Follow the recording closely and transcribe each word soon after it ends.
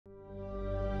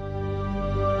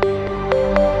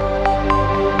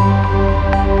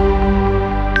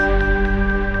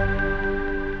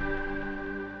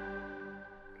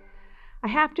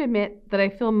have to admit that I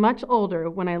feel much older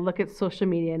when I look at social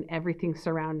media and everything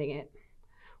surrounding it.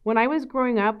 When I was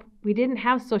growing up, we didn't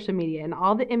have social media and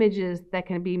all the images that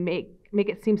can make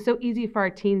it seem so easy for our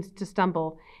teens to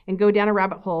stumble and go down a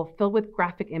rabbit hole filled with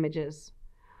graphic images.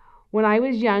 When I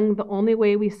was young, the only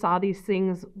way we saw these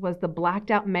things was the blacked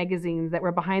out magazines that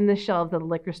were behind the shelves of the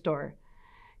liquor store.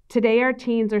 Today, our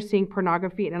teens are seeing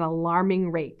pornography at an alarming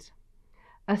rate.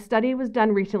 A study was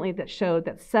done recently that showed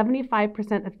that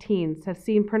 75% of teens have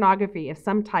seen pornography of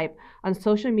some type on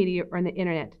social media or on the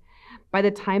internet by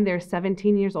the time they're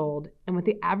 17 years old, and with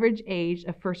the average age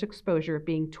of first exposure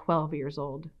being 12 years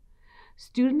old.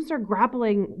 Students are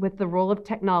grappling with the role of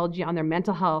technology on their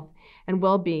mental health and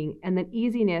well-being, and the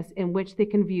easiness in which they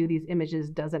can view these images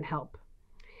doesn't help.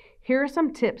 Here are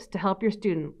some tips to help your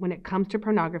student when it comes to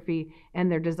pornography and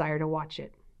their desire to watch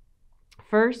it.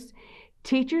 First,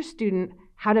 teach your student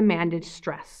how to manage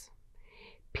stress.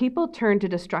 People turn to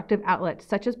destructive outlets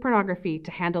such as pornography to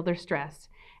handle their stress,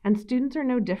 and students are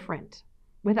no different.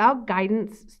 Without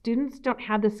guidance, students don't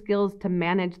have the skills to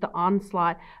manage the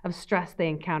onslaught of stress they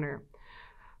encounter.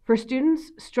 For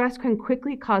students, stress can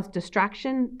quickly cause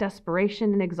distraction,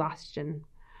 desperation, and exhaustion.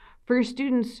 For your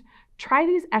students, try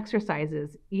these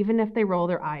exercises even if they roll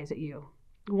their eyes at you.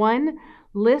 1,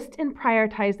 list and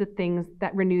prioritize the things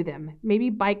that renew them,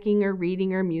 maybe biking or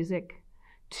reading or music.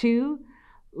 2,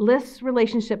 list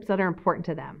relationships that are important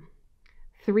to them.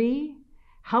 3,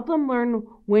 help them learn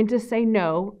when to say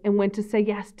no and when to say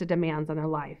yes to demands on their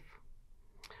life.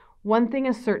 One thing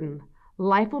is certain,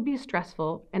 life will be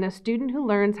stressful, and a student who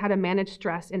learns how to manage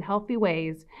stress in healthy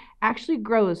ways actually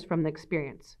grows from the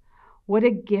experience. What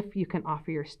a gift you can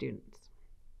offer your students.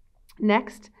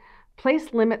 Next,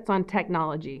 place limits on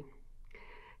technology.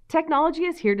 Technology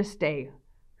is here to stay.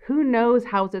 Who knows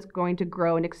how it's going to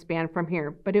grow and expand from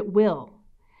here, but it will.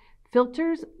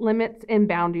 Filters, limits, and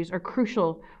boundaries are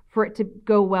crucial for it to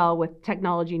go well with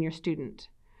technology and your student.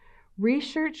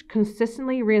 Research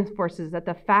consistently reinforces that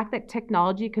the fact that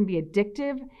technology can be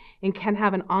addictive and can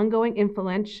have an ongoing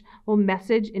influential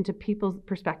message into people's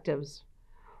perspectives.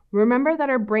 Remember that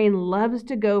our brain loves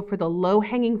to go for the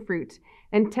low-hanging fruit,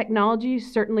 and technology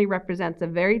certainly represents a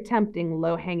very tempting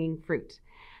low-hanging fruit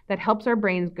that helps our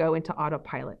brains go into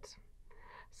autopilot.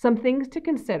 Some things to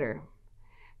consider.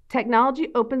 Technology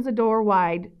opens the door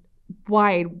wide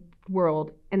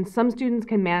world, and some students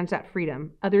can manage that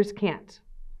freedom, others can't.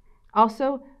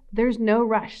 Also, there's no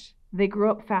rush. They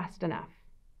grow up fast enough.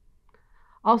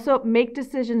 Also, make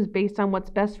decisions based on what's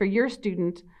best for your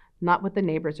student, not what the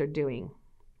neighbors are doing.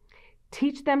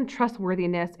 Teach them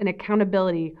trustworthiness and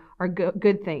accountability are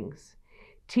good things.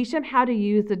 Teach them how to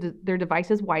use their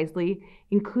devices wisely,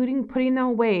 including putting them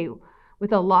away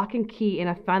with a lock and key in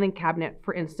a filing cabinet,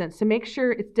 for instance, to make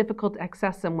sure it's difficult to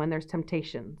access them when there's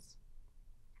temptations.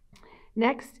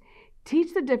 Next,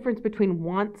 teach the difference between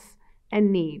wants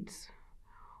and needs.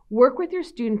 Work with your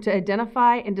student to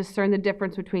identify and discern the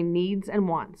difference between needs and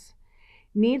wants.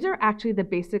 Needs are actually the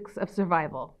basics of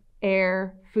survival: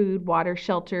 air, food, water,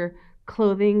 shelter,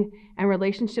 clothing, and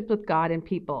relationships with God and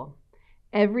people.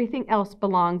 Everything else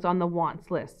belongs on the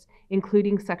wants list,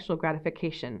 including sexual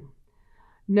gratification.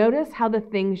 Notice how the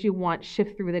things you want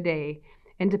shift through the day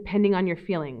and depending on your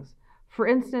feelings. For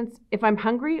instance, if I'm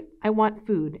hungry, I want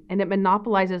food, and it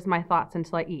monopolizes my thoughts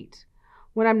until I eat.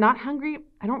 When I'm not hungry,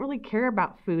 I don't really care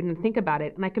about food and think about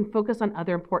it, and I can focus on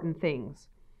other important things.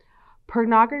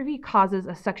 Pornography causes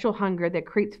a sexual hunger that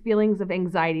creates feelings of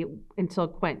anxiety until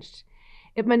quenched.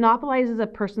 It monopolizes a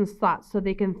person's thoughts so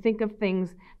they can think of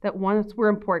things that once were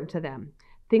important to them,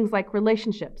 things like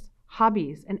relationships,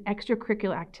 hobbies, and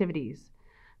extracurricular activities.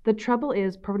 The trouble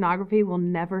is, pornography will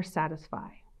never satisfy.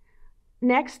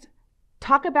 Next,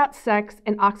 talk about sex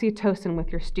and oxytocin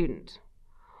with your student.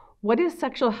 What is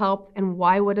sexual health and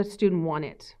why would a student want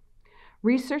it?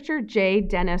 Researcher J.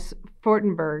 Dennis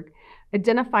Fortenberg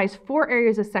identifies 4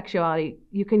 areas of sexuality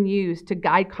you can use to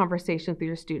guide conversations with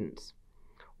your students.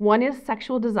 1 is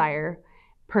sexual desire,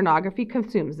 pornography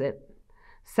consumes it;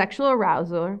 sexual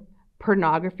arousal,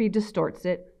 pornography distorts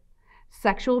it;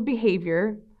 sexual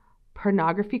behavior,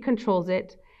 pornography controls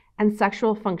it; and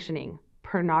sexual functioning,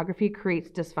 pornography creates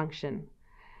dysfunction.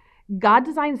 God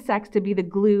designed sex to be the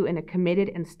glue in a committed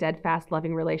and steadfast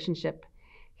loving relationship.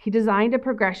 He designed a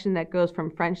progression that goes from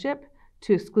friendship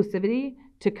to exclusivity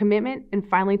to commitment and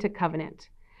finally to covenant.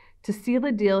 To seal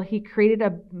the deal, he created a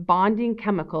bonding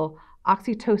chemical,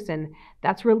 oxytocin,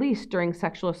 that's released during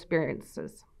sexual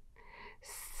experiences.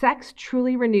 Sex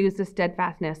truly renews the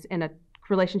steadfastness in a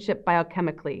relationship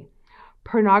biochemically.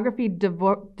 Pornography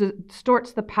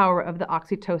distorts the power of the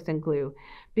oxytocin glue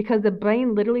because the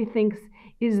brain literally thinks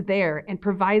is there and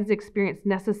provides the experience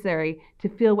necessary to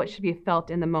feel what should be felt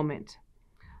in the moment.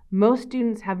 Most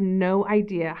students have no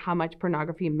idea how much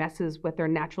pornography messes with their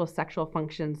natural sexual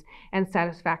functions and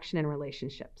satisfaction in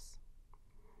relationships.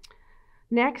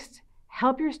 Next,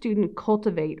 help your student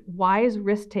cultivate wise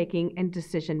risk-taking and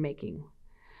decision-making.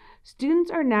 Students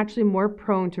are naturally more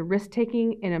prone to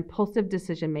risk-taking and impulsive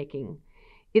decision-making.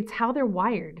 It's how they're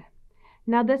wired.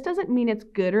 Now, this doesn't mean it's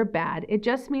good or bad. It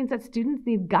just means that students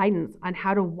need guidance on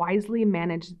how to wisely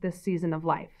manage this season of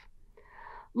life.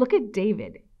 Look at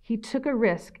David. He took a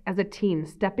risk as a teen,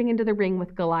 stepping into the ring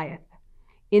with Goliath.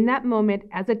 In that moment,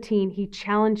 as a teen, he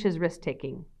challenged his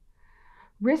risk-taking.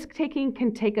 Risk-taking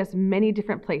can take us many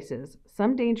different places,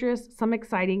 some dangerous, some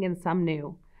exciting, and some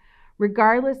new.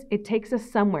 Regardless, it takes us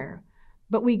somewhere,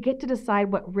 but we get to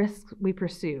decide what risks we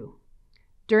pursue.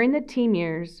 During the teen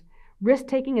years,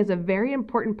 risk-taking is a very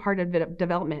important part of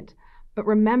development, but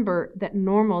remember that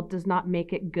normal does not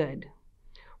make it good.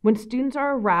 When students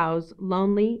are aroused,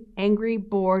 lonely, angry,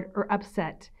 bored, or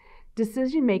upset,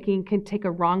 decision-making can take a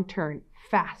wrong turn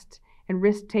fast, and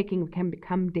risk-taking can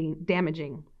become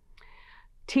damaging.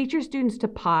 Teach your students to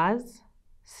pause,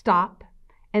 stop,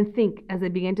 and think as they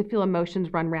begin to feel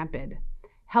emotions run rampant.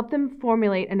 Help them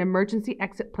formulate an emergency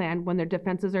exit plan when their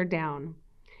defenses are down.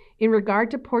 In regard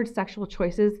to poor sexual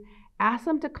choices, ask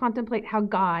them to contemplate how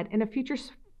God and a future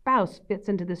spouse fits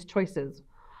into these choices.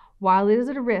 While it is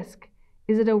a risk,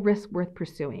 is it a risk worth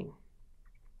pursuing?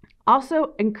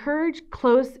 Also, encourage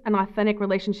close and authentic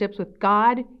relationships with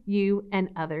God, you, and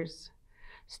others.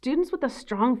 Students with a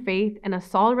strong faith and a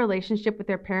solid relationship with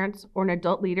their parents or an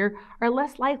adult leader are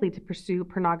less likely to pursue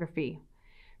pornography.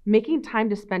 Making time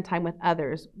to spend time with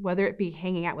others, whether it be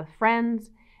hanging out with friends,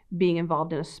 being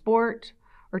involved in a sport,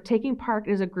 or taking part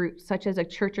as a group such as a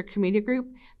church or community group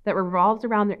that revolves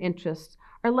around their interests,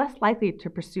 are less likely to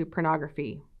pursue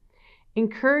pornography.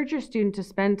 Encourage your student to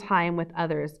spend time with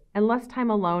others and less time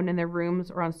alone in their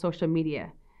rooms or on social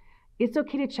media. It's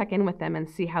okay to check in with them and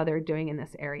see how they're doing in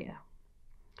this area.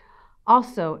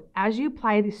 Also, as you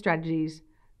apply these strategies,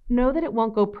 know that it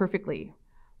won't go perfectly.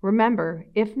 Remember,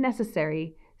 if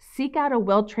necessary, seek out a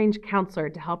well-trained counselor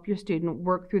to help your student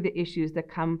work through the issues that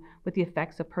come with the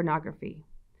effects of pornography.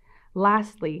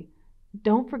 Lastly,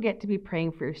 don't forget to be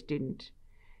praying for your student.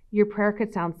 Your prayer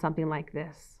could sound something like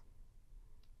this.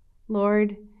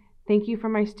 Lord, thank you for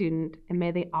my student, and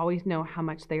may they always know how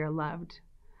much they are loved.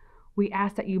 We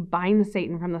ask that you bind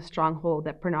Satan from the stronghold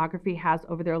that pornography has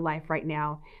over their life right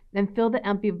now and fill the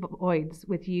empty voids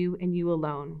with you and you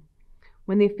alone.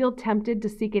 When they feel tempted to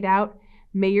seek it out,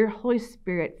 may your Holy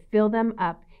Spirit fill them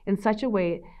up in such a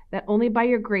way that only by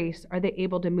your grace are they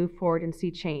able to move forward and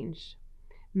see change.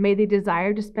 May they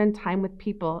desire to spend time with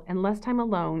people and less time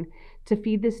alone to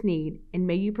feed this need, and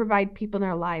may you provide people in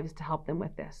their lives to help them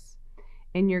with this.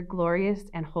 In your glorious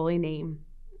and holy name,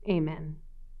 amen.